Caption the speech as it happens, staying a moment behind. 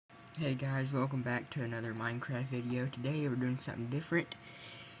Hey guys, welcome back to another Minecraft video. Today we're doing something different.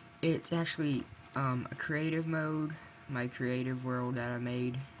 It's actually a creative mode, my creative world that I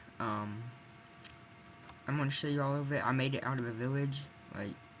made. I'm going to show you all of it. I made it out of a village,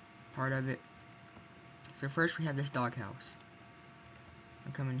 like part of it. So first we have this doghouse.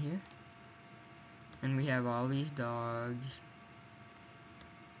 I'll come in here. And we have all these dogs.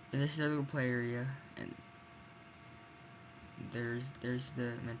 And this is a little play area. And there's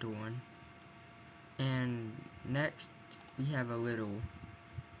the mental one. And next we have a little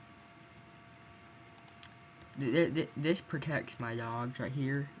this protects my dogs right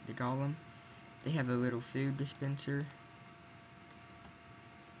here, the golem. They have a little food dispenser.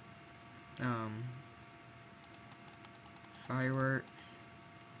 Fireworks.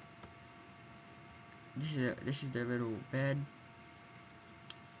 This is their little bed.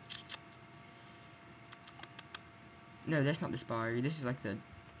 No, that's not the spa area. This is like the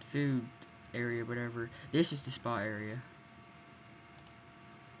food area, whatever. This is the spa area.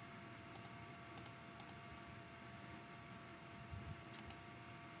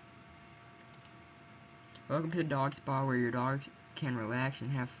 Welcome to the dog spa, where your dogs can relax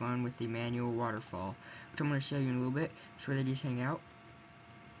and have fun with the manual waterfall, which I'm going to show you in a little bit. That's where they just hang out.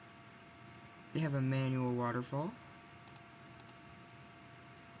 They have a manual waterfall.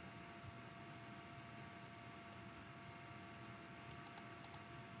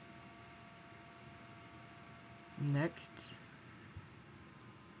 Next,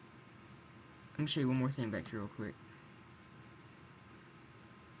 let me show you one more thing back here real quick.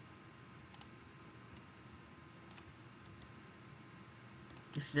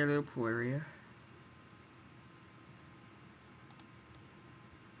 This is their little pool area.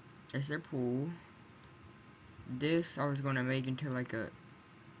 That's their pool. This I was gonna make into like a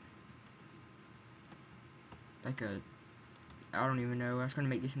I don't even know. I was gonna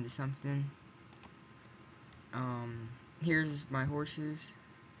make this into something. Here's my horses.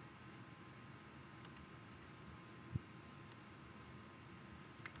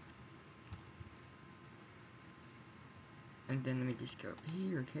 And then let me just go up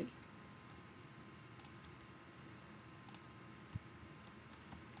here, okay?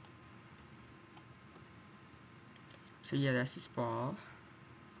 So yeah, that's the spa.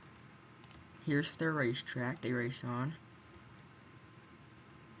 Here's their racetrack they race on.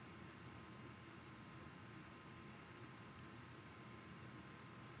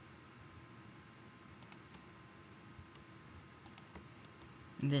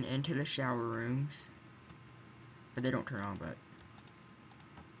 And then into the shower rooms. But they don't turn on, but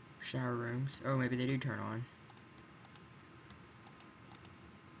shower rooms. Oh, maybe they do turn on.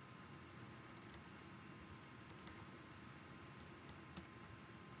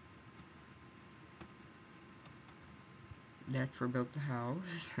 That's where I built the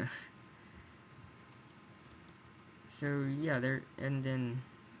house. So yeah, and then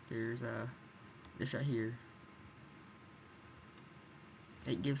there's this right here.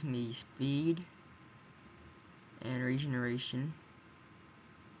 It gives me speed and regeneration.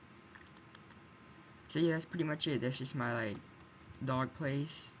 So yeah, that's pretty much it. That's just my like dog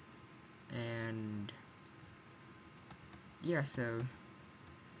place. And yeah, so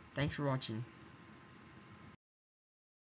thanks for watching.